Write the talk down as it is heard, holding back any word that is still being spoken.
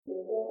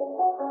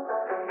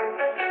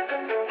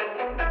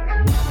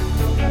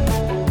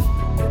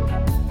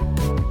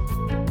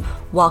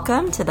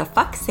Welcome to the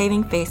Fuck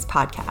Saving Face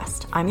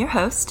podcast. I'm your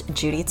host,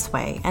 Judy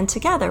Tsui, and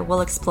together we'll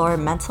explore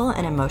mental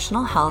and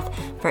emotional health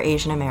for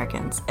Asian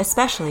Americans,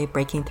 especially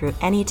breaking through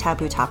any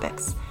taboo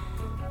topics.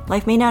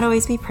 Life may not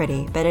always be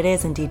pretty, but it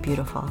is indeed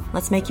beautiful.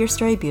 Let's make your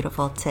story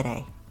beautiful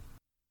today.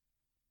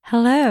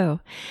 Hello.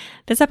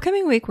 This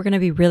upcoming week, we're going to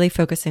be really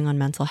focusing on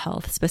mental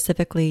health,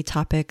 specifically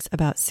topics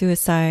about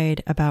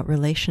suicide, about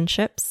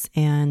relationships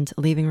and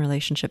leaving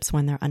relationships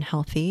when they're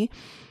unhealthy,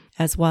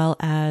 as well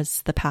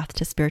as the path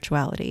to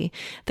spirituality.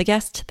 The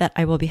guest that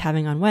I will be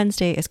having on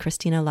Wednesday is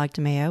Christina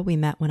Lagdameo. We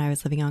met when I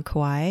was living on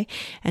Kauai,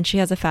 and she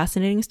has a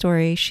fascinating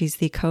story. She's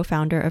the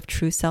co-founder of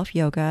True Self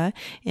Yoga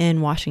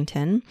in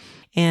Washington,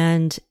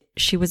 and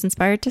she was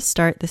inspired to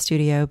start the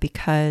studio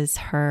because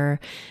her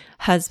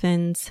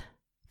husband's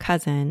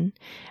cousin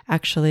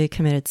actually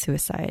committed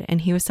suicide.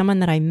 And he was someone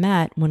that I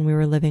met when we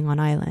were living on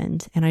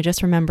island. And I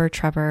just remember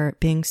Trevor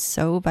being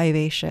so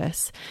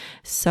vivacious,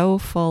 so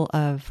full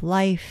of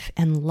life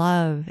and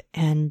love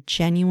and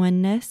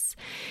genuineness.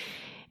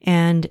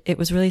 And it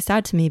was really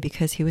sad to me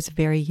because he was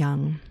very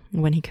young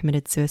when he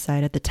committed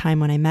suicide. At the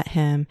time when I met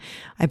him,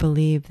 I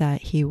believe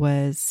that he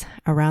was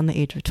around the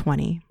age of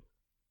 20.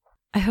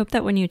 I hope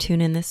that when you tune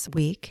in this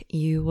week,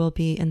 you will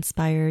be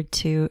inspired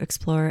to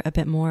explore a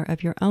bit more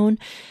of your own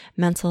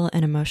mental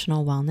and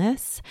emotional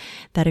wellness,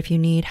 that if you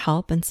need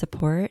help and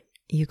support,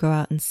 you go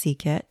out and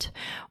seek it,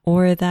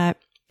 or that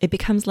it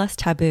becomes less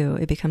taboo.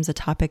 It becomes a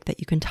topic that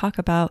you can talk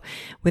about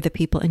with the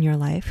people in your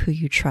life who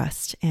you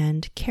trust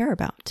and care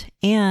about.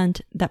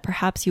 And that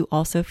perhaps you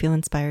also feel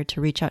inspired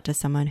to reach out to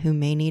someone who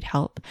may need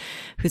help,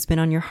 who's been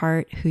on your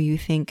heart, who you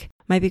think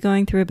might be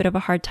going through a bit of a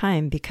hard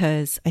time,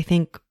 because I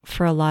think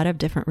for a lot of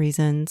different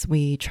reasons,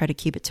 we try to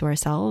keep it to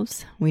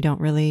ourselves. We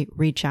don't really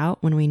reach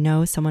out when we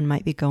know someone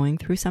might be going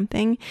through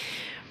something.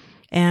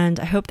 And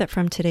I hope that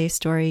from today's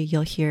story,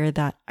 you'll hear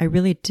that I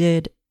really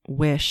did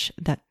wish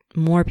that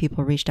more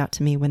people reached out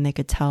to me when they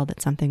could tell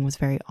that something was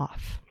very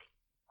off.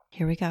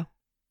 Here we go.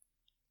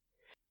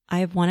 I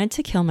have wanted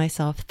to kill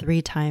myself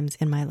 3 times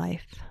in my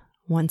life.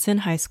 Once in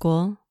high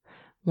school,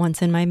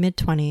 once in my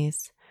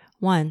mid-20s,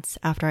 once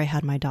after I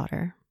had my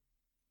daughter.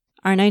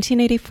 Our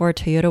 1984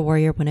 Toyota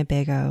Warrior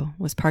Winnebago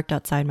was parked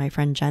outside my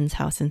friend Jen's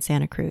house in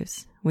Santa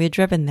Cruz. We had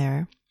driven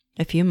there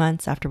a few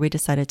months after we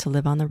decided to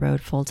live on the road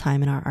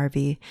full-time in our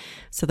RV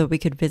so that we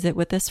could visit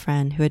with this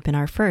friend who had been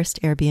our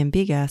first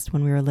Airbnb guest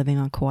when we were living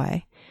on Kauai.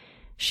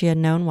 She had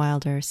known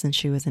Wilder since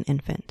she was an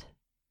infant.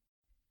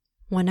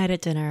 One night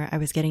at dinner, I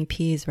was getting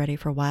peas ready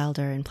for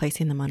Wilder and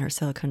placing them on her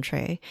silicone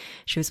tray.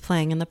 She was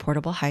playing in the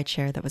portable high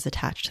chair that was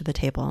attached to the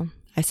table.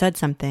 I said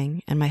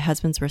something, and my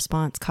husband's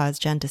response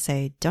caused Jen to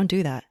say, "Don't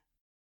do that.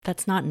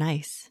 That's not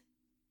nice."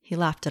 He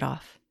laughed it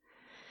off.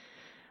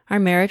 Our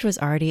marriage was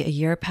already a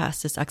year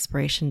past its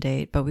expiration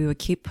date, but we would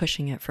keep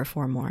pushing it for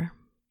 4 more.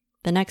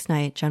 The next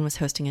night, Jen was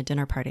hosting a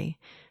dinner party.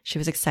 She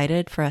was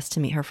excited for us to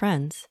meet her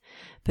friends.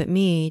 But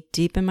me,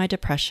 deep in my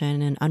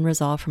depression and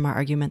unresolved from our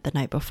argument the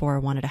night before,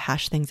 wanted to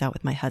hash things out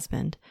with my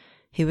husband.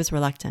 He was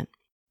reluctant.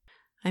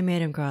 I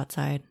made him go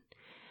outside.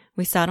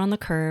 We sat on the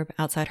curb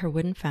outside her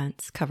wooden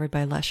fence, covered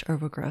by lush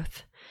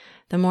overgrowth.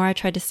 The more I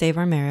tried to save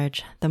our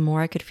marriage, the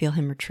more I could feel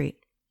him retreat.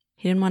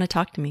 He didn't want to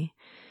talk to me.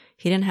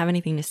 He didn't have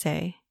anything to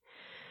say.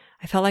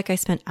 I felt like I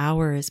spent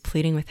hours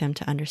pleading with him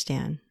to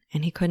understand,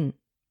 and he couldn't.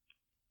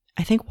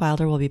 I think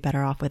Wilder will be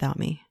better off without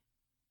me.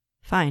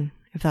 Fine,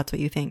 if that's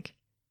what you think.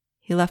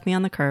 He left me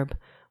on the curb,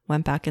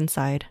 went back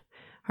inside.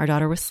 Our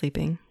daughter was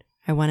sleeping.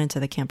 I went into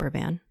the camper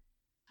van.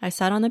 I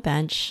sat on the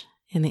bench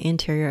in the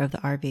interior of the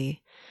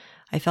RV.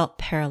 I felt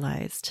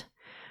paralyzed.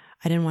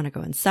 I didn't want to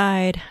go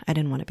inside. I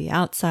didn't want to be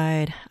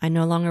outside. I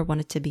no longer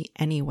wanted to be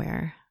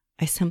anywhere.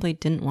 I simply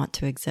didn't want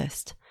to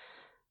exist.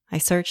 I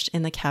searched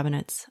in the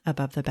cabinets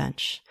above the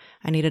bench.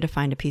 I needed to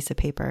find a piece of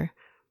paper.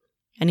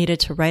 I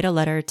needed to write a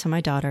letter to my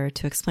daughter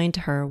to explain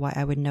to her why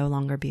I would no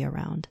longer be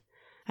around.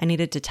 I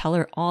needed to tell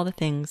her all the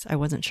things I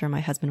wasn't sure my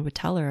husband would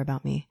tell her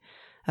about me,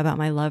 about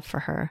my love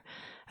for her,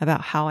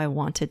 about how I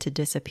wanted to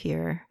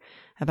disappear,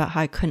 about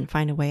how I couldn't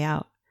find a way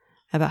out,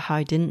 about how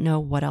I didn't know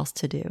what else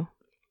to do.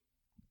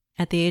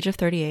 At the age of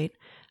 38,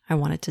 I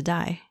wanted to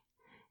die.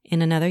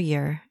 In another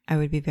year, I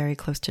would be very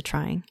close to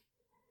trying.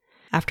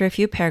 After a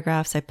few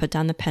paragraphs, I put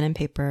down the pen and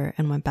paper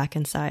and went back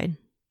inside.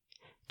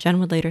 Jen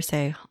would later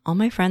say, "All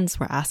my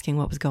friends were asking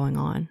what was going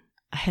on.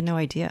 I had no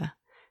idea.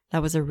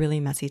 That was a really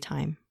messy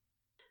time."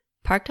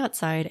 Parked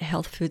outside a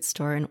health food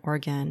store in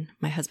Oregon,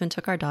 my husband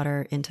took our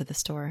daughter into the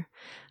store.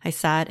 I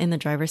sat in the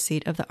driver's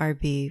seat of the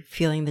RV,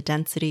 feeling the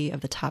density of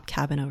the top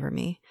cabin over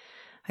me.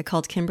 I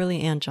called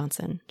Kimberly Ann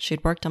Johnson.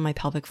 She'd worked on my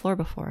pelvic floor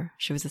before.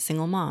 She was a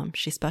single mom.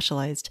 She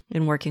specialized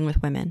in working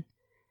with women.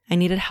 I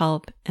needed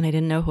help, and I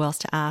didn't know who else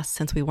to ask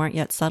since we weren't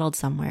yet settled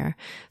somewhere,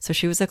 so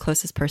she was the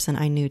closest person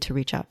I knew to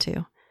reach out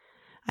to.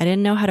 I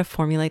didn't know how to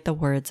formulate the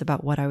words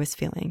about what I was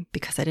feeling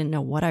because I didn't know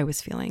what I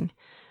was feeling.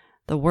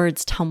 The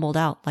words tumbled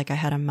out like I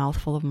had a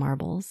mouthful of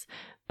marbles,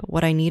 but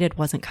what I needed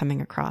wasn't coming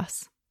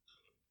across.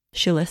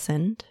 She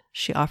listened.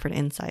 She offered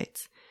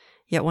insights.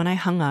 Yet when I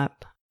hung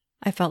up,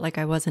 I felt like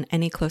I wasn't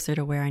any closer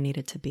to where I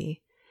needed to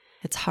be.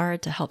 It's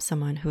hard to help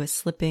someone who is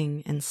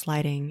slipping and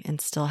sliding and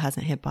still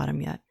hasn't hit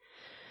bottom yet.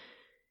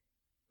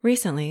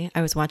 Recently,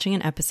 I was watching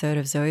an episode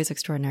of Zoe's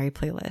Extraordinary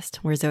Playlist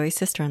where Zoe's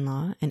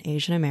sister-in-law, an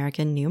Asian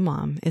American new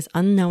mom, is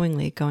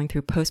unknowingly going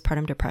through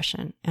postpartum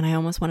depression, and I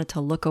almost wanted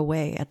to look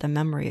away at the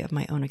memory of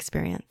my own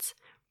experience.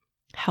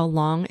 How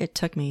long it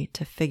took me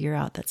to figure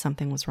out that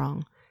something was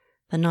wrong,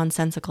 the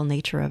nonsensical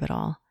nature of it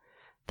all,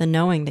 the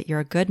knowing that you're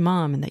a good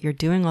mom and that you're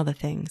doing all the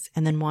things,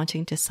 and then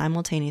wanting to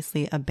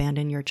simultaneously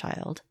abandon your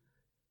child.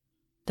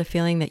 The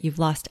feeling that you've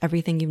lost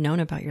everything you've known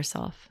about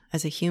yourself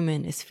as a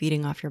human is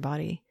feeding off your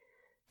body.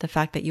 The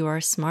fact that you are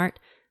a smart,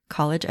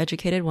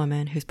 college-educated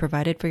woman who's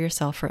provided for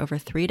yourself for over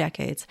 3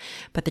 decades,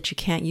 but that you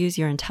can't use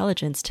your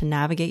intelligence to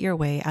navigate your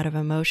way out of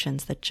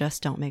emotions that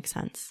just don't make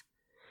sense.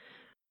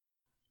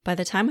 By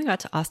the time we got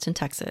to Austin,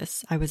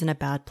 Texas, I was in a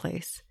bad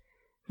place.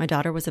 My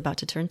daughter was about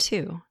to turn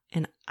 2,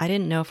 and I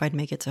didn't know if I'd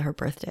make it to her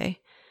birthday.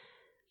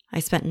 I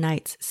spent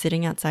nights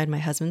sitting outside my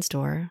husband's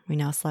door. We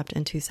now slept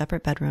in 2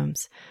 separate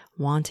bedrooms,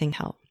 wanting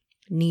help,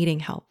 needing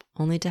help,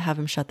 only to have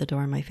him shut the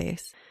door in my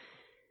face.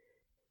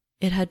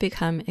 It had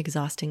become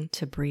exhausting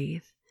to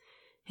breathe.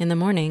 In the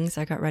mornings,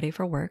 I got ready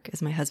for work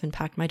as my husband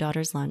packed my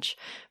daughter's lunch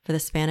for the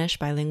Spanish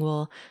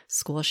bilingual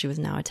school she was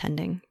now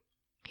attending.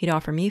 He'd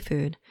offer me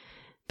food,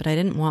 but I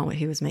didn't want what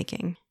he was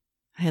making.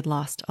 I had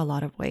lost a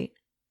lot of weight.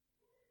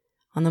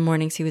 On the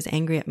mornings he was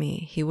angry at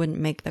me, he wouldn't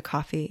make the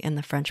coffee in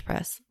the French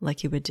press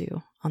like he would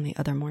do on the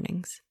other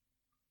mornings.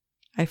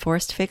 I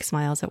forced fake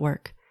smiles at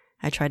work.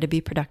 I tried to be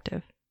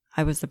productive.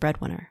 I was the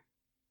breadwinner.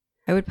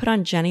 I would put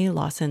on Jenny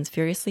Lawson's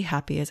Furiously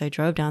Happy as I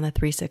drove down the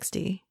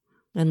 360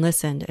 and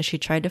listened as she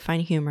tried to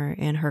find humor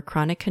in her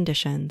chronic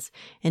conditions,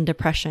 in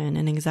depression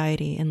and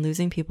anxiety and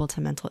losing people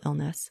to mental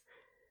illness.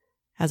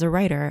 As a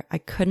writer, I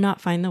could not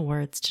find the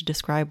words to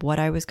describe what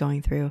I was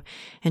going through,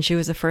 and she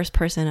was the first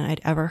person I'd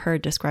ever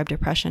heard describe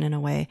depression in a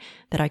way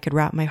that I could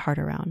wrap my heart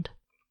around.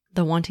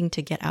 The wanting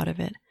to get out of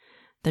it,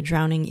 the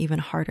drowning even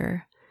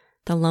harder,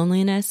 the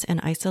loneliness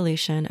and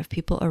isolation of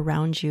people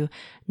around you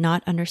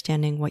not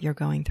understanding what you're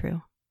going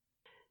through.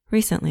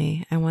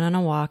 Recently, I went on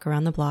a walk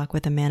around the block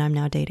with the man I'm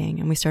now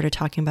dating, and we started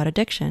talking about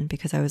addiction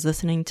because I was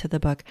listening to the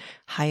book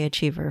High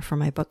Achiever for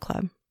my book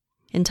club.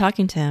 In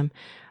talking to him,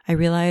 I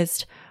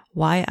realized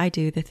why I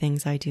do the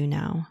things I do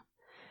now.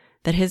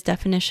 That his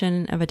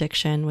definition of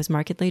addiction was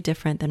markedly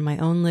different than my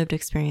own lived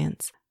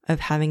experience of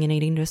having an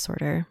eating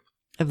disorder,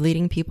 of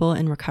leading people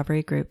in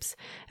recovery groups,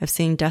 of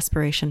seeing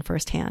desperation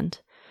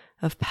firsthand,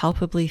 of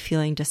palpably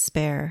feeling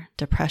despair,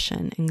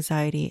 depression,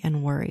 anxiety,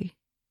 and worry.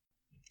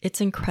 It's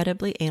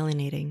incredibly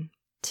alienating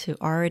to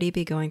already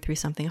be going through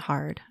something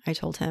hard, I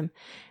told him,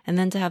 and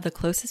then to have the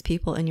closest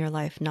people in your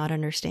life not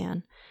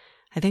understand.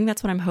 I think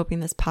that's what I'm hoping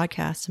this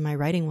podcast and my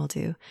writing will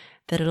do,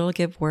 that it'll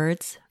give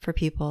words for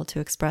people to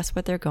express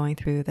what they're going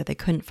through that they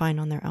couldn't find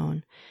on their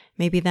own.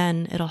 Maybe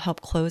then it'll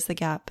help close the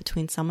gap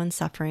between someone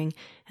suffering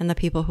and the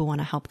people who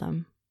want to help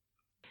them.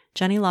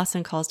 Jenny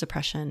Lawson calls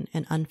depression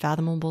an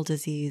unfathomable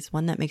disease,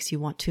 one that makes you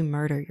want to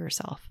murder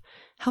yourself.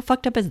 How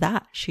fucked up is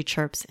that? She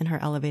chirps in her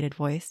elevated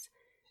voice.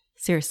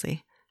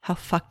 Seriously, how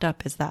fucked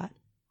up is that?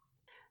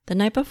 The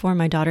night before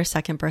my daughter's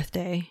 2nd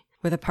birthday,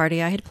 with a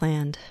party I had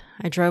planned,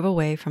 I drove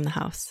away from the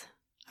house.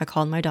 I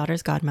called my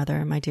daughter's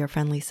godmother, my dear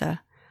friend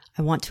Lisa.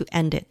 I want to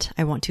end it.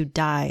 I want to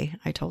die,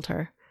 I told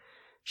her.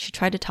 She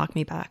tried to talk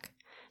me back.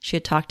 She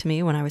had talked to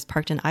me when I was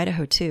parked in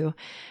Idaho too,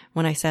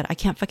 when I said, I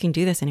can't fucking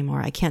do this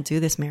anymore. I can't do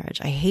this marriage.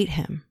 I hate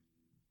him.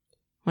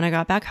 When I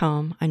got back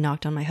home, I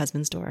knocked on my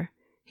husband's door.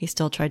 He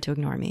still tried to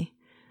ignore me.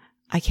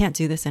 I can't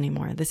do this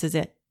anymore. This is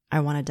it. I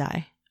want to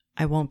die.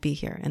 I won't be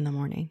here in the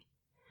morning.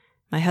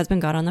 My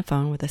husband got on the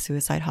phone with a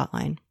suicide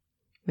hotline.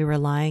 We were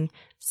lying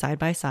side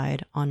by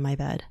side on my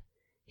bed.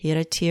 He had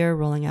a tear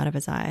rolling out of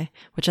his eye,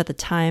 which at the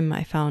time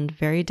I found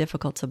very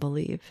difficult to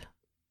believe.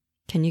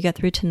 Can you get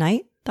through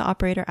tonight? The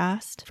operator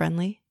asked,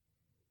 friendly.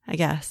 I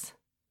guess.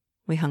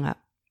 We hung up.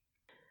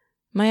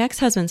 My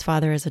ex-husband's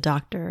father is a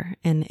doctor,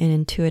 and an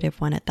intuitive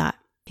one at that.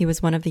 He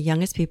was one of the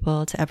youngest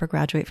people to ever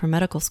graduate from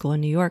medical school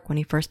in New York when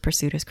he first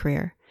pursued his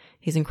career.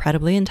 He's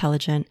incredibly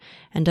intelligent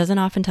and doesn't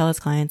often tell his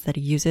clients that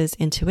he uses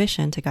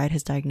intuition to guide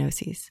his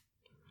diagnoses.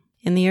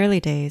 In the early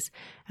days,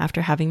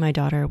 after having my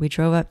daughter, we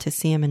drove up to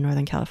see him in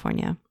Northern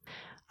California.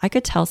 I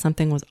could tell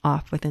something was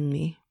off within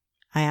me.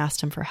 I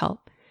asked him for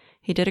help.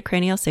 He did a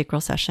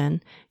craniosacral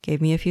session,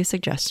 gave me a few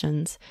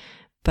suggestions,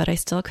 but I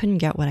still couldn't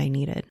get what I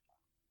needed.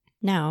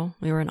 Now,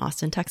 we were in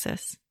Austin,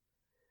 Texas.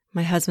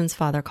 My husband's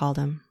father called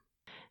him.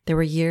 There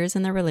were years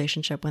in their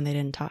relationship when they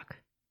didn't talk.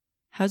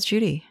 How's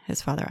Judy?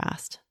 His father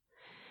asked.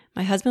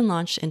 My husband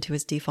launched into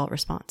his default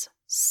response.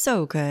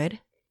 So good.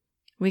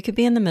 We could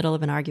be in the middle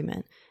of an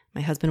argument.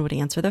 My husband would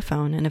answer the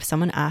phone, and if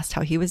someone asked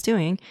how he was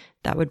doing,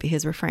 that would be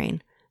his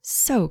refrain.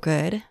 So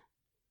good.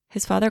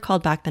 His father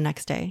called back the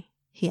next day.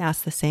 He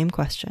asked the same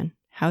question.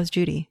 How's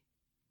Judy?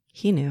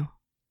 He knew.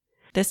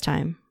 This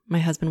time, my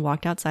husband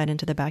walked outside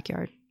into the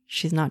backyard.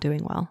 She's not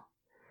doing well.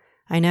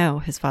 I know,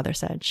 his father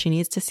said. She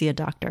needs to see a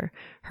doctor.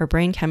 Her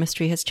brain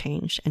chemistry has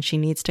changed and she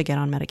needs to get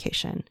on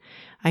medication.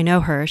 I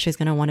know her. She's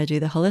going to want to do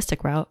the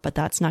holistic route, but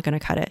that's not going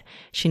to cut it.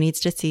 She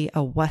needs to see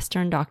a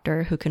Western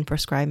doctor who can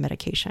prescribe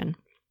medication.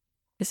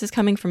 This is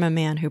coming from a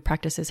man who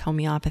practices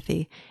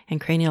homeopathy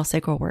and cranial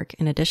sacral work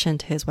in addition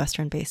to his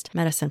Western-based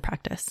medicine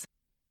practice.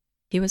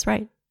 He was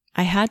right.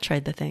 I had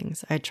tried the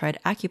things. I tried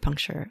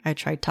acupuncture. I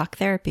tried talk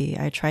therapy.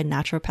 I tried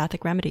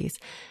naturopathic remedies.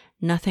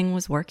 Nothing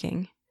was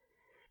working.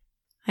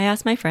 I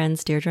asked my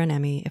friends, Deirdre and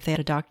Emmy, if they had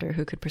a doctor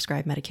who could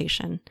prescribe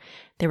medication.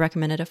 They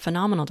recommended a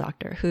phenomenal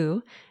doctor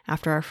who,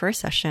 after our first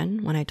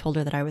session, when I told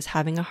her that I was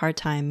having a hard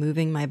time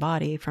moving my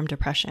body from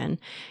depression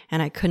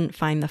and I couldn't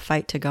find the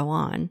fight to go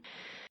on,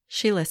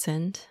 she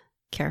listened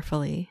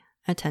carefully,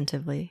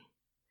 attentively.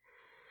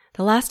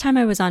 The last time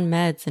I was on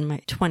meds in my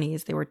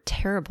 20s, they were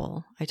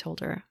terrible, I told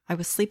her. I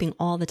was sleeping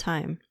all the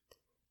time.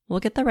 We'll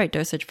get the right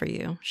dosage for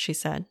you, she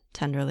said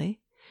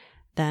tenderly.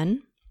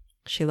 Then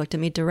she looked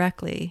at me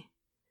directly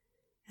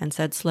and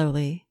said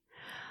slowly,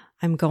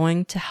 I'm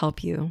going to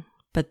help you,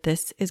 but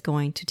this is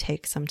going to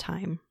take some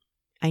time.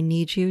 I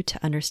need you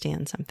to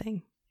understand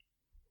something.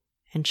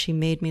 And she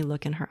made me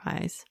look in her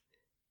eyes.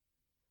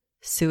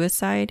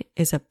 Suicide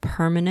is a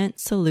permanent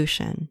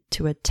solution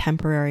to a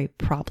temporary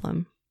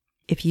problem.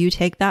 If you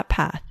take that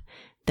path,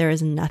 there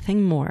is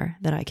nothing more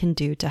that I can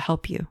do to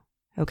help you,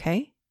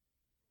 okay?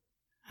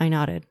 I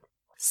nodded,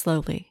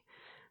 slowly,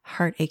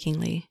 heart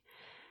achingly.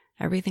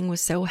 Everything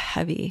was so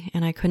heavy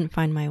and I couldn't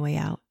find my way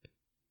out.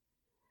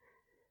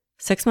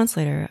 6 months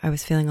later, I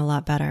was feeling a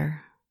lot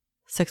better.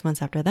 6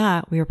 months after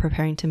that, we were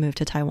preparing to move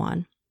to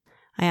Taiwan.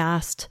 I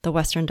asked the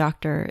Western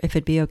doctor if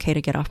it'd be okay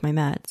to get off my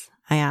meds.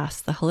 I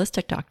asked the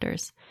holistic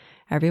doctors.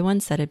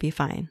 Everyone said it'd be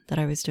fine, that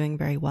I was doing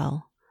very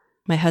well.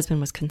 My husband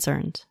was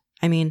concerned.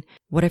 I mean,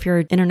 what if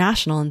you're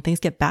international and things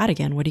get bad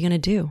again? What are you going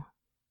to do?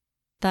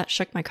 That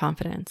shook my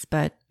confidence,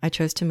 but I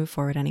chose to move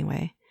forward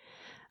anyway.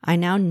 I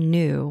now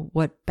knew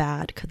what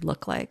bad could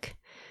look like.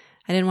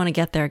 I didn't want to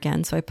get there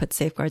again, so I put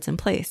safeguards in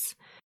place.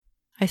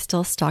 I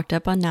still stocked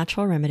up on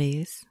natural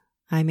remedies.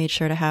 I made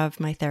sure to have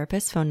my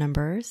therapist's phone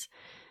numbers.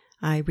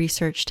 I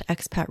researched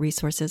expat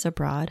resources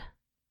abroad.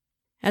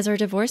 As our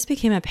divorce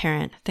became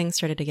apparent, things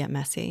started to get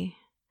messy.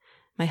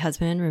 My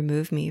husband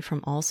removed me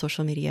from all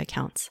social media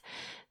accounts.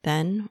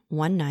 Then,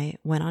 one night,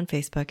 went on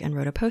Facebook and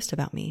wrote a post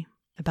about me,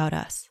 about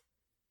us.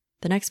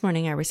 The next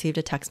morning, I received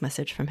a text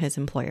message from his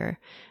employer.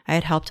 I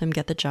had helped him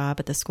get the job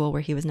at the school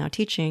where he was now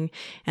teaching,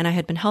 and I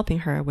had been helping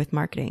her with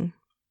marketing.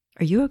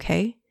 Are you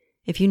okay?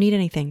 If you need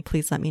anything,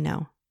 please let me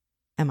know.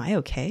 Am I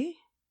okay?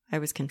 I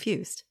was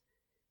confused.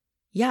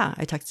 Yeah,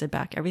 I texted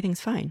back. Everything's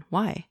fine.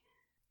 Why?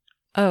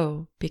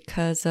 Oh,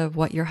 because of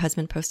what your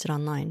husband posted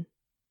online.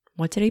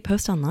 What did he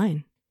post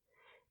online?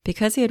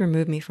 Because he had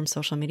removed me from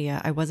social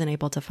media, I wasn't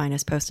able to find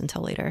his post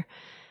until later.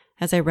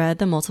 As I read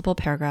the multiple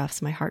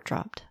paragraphs, my heart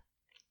dropped.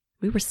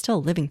 We were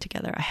still living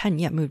together. I hadn't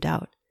yet moved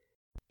out.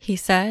 He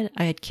said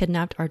I had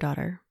kidnapped our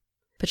daughter,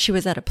 but she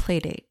was at a play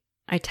date.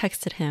 I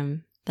texted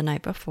him the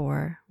night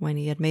before, when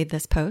he had made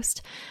this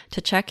post,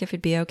 to check if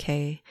it'd be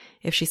okay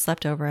if she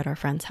slept over at our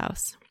friend's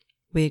house.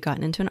 We had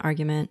gotten into an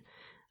argument.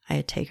 I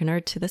had taken her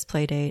to this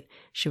play date.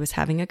 She was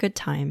having a good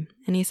time,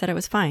 and he said it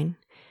was fine.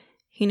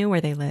 He knew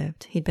where they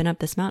lived. He'd been up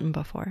this mountain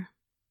before.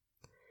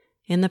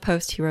 In the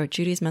post, he wrote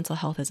Judy's mental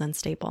health is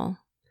unstable,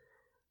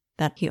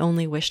 that he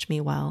only wished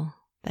me well,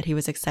 that he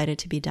was excited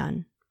to be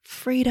done.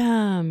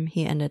 Freedom,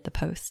 he ended the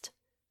post.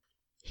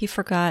 He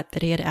forgot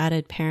that he had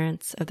added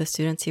parents of the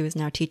students he was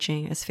now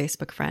teaching as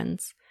Facebook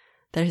friends,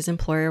 that his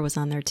employer was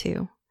on there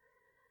too.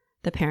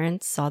 The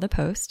parents saw the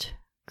post,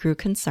 grew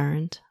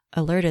concerned,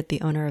 alerted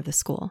the owner of the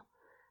school.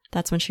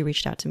 That's when she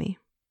reached out to me.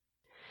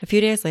 A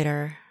few days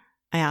later,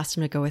 I asked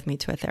him to go with me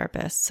to a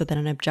therapist so that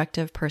an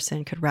objective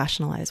person could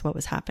rationalize what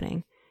was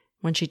happening.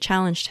 When she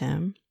challenged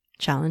him,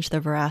 challenged the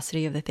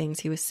veracity of the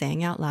things he was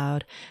saying out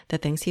loud, the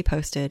things he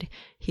posted,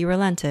 he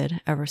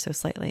relented ever so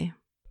slightly.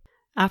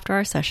 After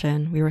our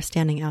session, we were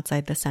standing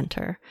outside the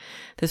center.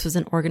 This was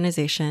an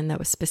organization that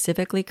was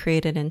specifically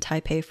created in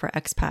Taipei for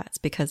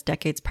expats because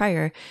decades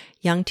prior,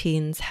 young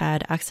teens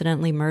had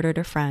accidentally murdered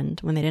a friend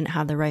when they didn't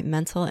have the right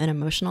mental and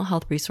emotional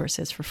health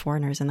resources for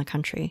foreigners in the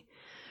country.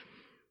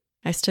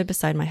 I stood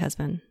beside my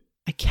husband.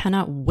 I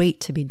cannot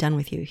wait to be done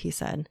with you, he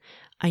said.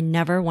 I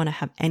never want to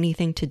have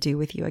anything to do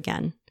with you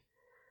again.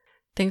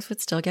 Things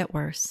would still get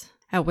worse,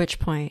 at which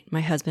point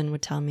my husband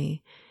would tell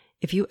me,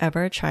 if you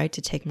ever try to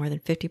take more than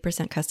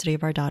 50% custody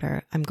of our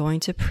daughter, I'm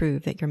going to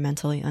prove that you're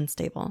mentally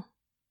unstable.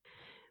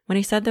 When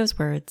he said those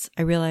words,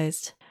 I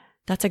realized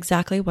that's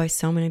exactly why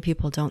so many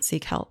people don't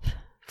seek help,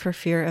 for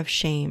fear of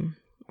shame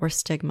or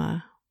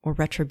stigma or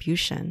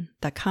retribution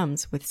that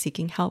comes with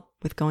seeking help,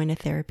 with going to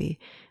therapy,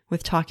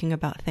 with talking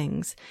about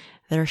things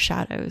that are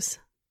shadows.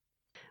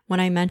 When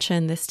I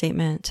mentioned this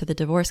statement to the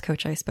divorce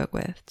coach I spoke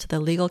with, to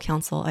the legal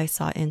counsel I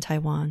sought in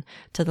Taiwan,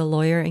 to the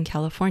lawyer in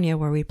California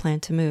where we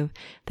planned to move,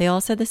 they all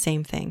said the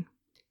same thing.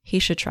 He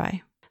should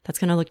try. That's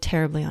going to look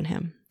terribly on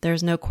him. There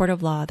is no court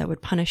of law that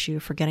would punish you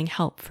for getting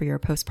help for your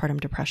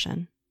postpartum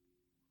depression.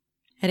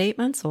 At 8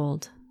 months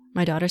old,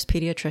 My daughter's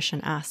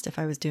pediatrician asked if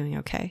I was doing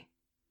okay.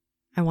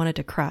 I wanted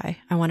to cry.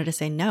 I wanted to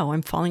say, no,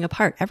 I'm falling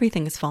apart.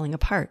 Everything is falling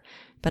apart.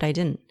 But I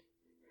didn't.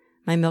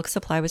 My milk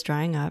supply was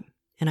drying up,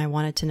 and I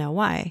wanted to know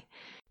why.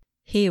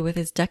 He, with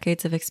his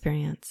decades of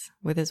experience,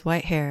 with his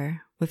white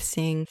hair, with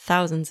seeing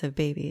thousands of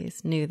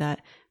babies, knew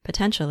that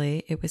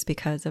potentially it was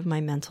because of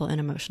my mental and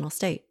emotional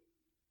state.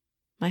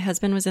 My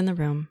husband was in the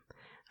room.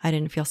 I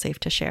didn't feel safe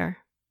to share.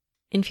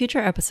 In future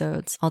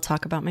episodes, I'll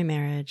talk about my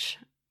marriage,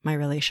 my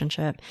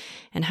relationship,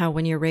 and how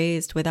when you're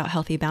raised without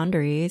healthy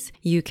boundaries,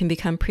 you can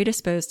become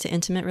predisposed to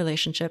intimate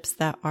relationships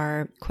that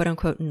are quote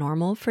unquote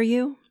normal for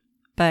you,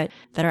 but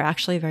that are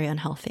actually very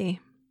unhealthy.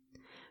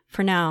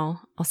 For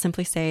now, I'll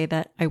simply say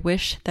that I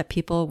wish that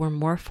people were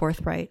more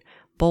forthright,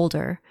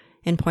 bolder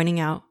in pointing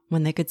out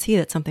when they could see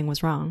that something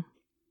was wrong.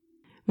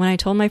 When I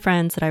told my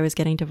friends that I was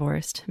getting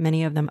divorced,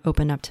 many of them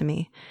opened up to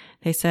me.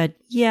 They said,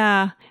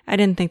 yeah, I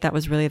didn't think that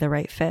was really the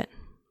right fit.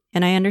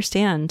 And I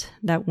understand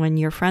that when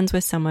you're friends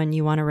with someone,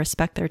 you want to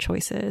respect their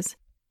choices.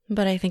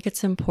 But I think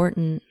it's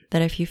important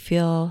that if you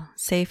feel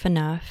safe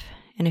enough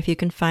and if you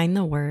can find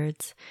the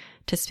words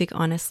to speak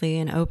honestly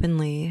and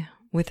openly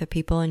with the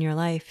people in your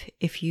life,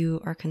 if you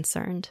are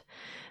concerned,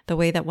 the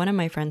way that one of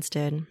my friends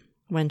did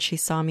when she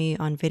saw me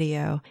on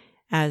video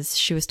as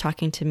she was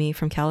talking to me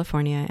from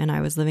California and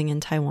I was living in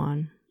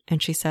Taiwan.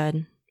 And she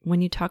said,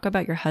 when you talk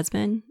about your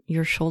husband,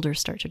 your shoulders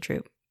start to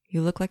droop.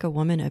 You look like a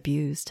woman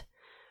abused.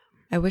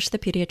 I wish the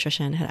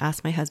pediatrician had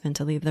asked my husband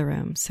to leave the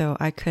room so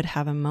I could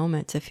have a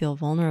moment to feel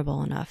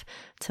vulnerable enough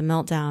to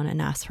melt down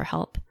and ask for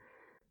help.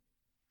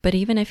 But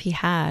even if he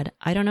had,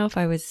 I don't know if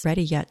I was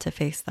ready yet to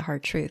face the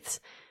hard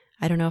truths.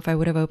 I don't know if I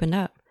would have opened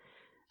up.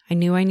 I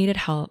knew I needed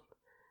help.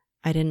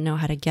 I didn't know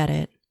how to get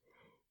it.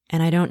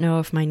 And I don't know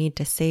if my need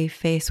to save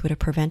face would have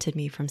prevented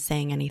me from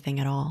saying anything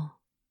at all.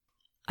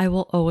 I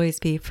will always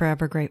be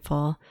forever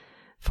grateful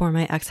for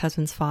my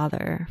ex-husband's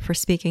father for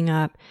speaking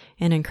up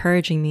and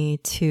encouraging me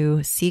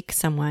to seek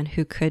someone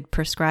who could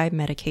prescribe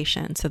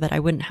medication so that I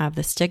wouldn't have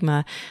the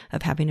stigma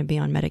of having to be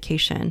on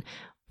medication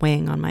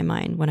weighing on my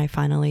mind when I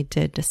finally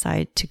did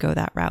decide to go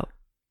that route.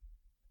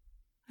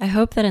 I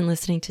hope that in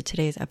listening to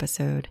today's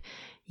episode,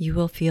 you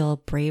will feel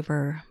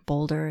braver,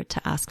 bolder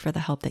to ask for the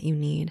help that you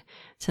need,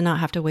 to not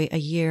have to wait a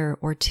year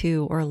or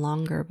two or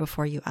longer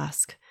before you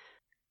ask,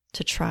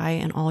 to try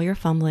in all your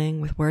fumbling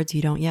with words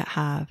you don't yet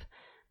have,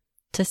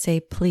 to say,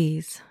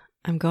 please,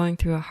 I'm going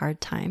through a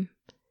hard time.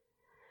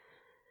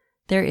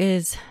 There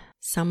is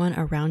someone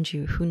around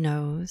you who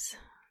knows.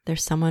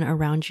 There's someone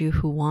around you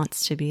who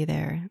wants to be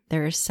there.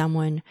 There is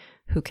someone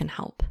who can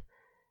help.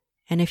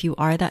 And if you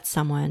are that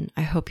someone,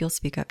 I hope you'll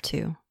speak up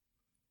too.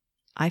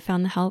 I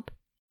found the help.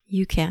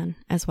 You can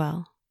as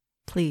well.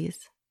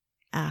 Please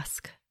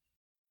ask.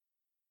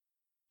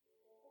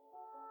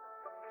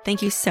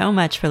 Thank you so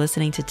much for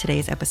listening to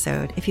today's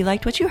episode. If you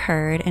liked what you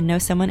heard and know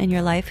someone in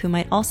your life who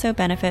might also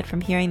benefit from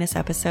hearing this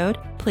episode,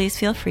 please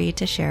feel free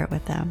to share it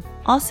with them.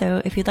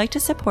 Also, if you'd like to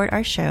support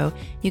our show,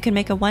 you can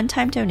make a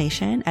one-time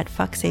donation at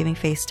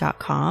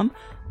fucksavingface.com,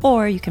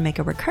 or you can make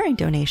a recurring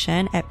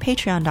donation at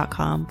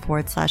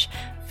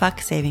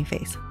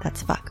patreon.com/fucksavingface.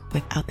 That's fuck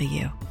without the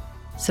U.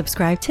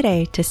 Subscribe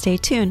today to stay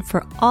tuned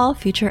for all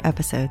future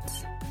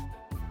episodes.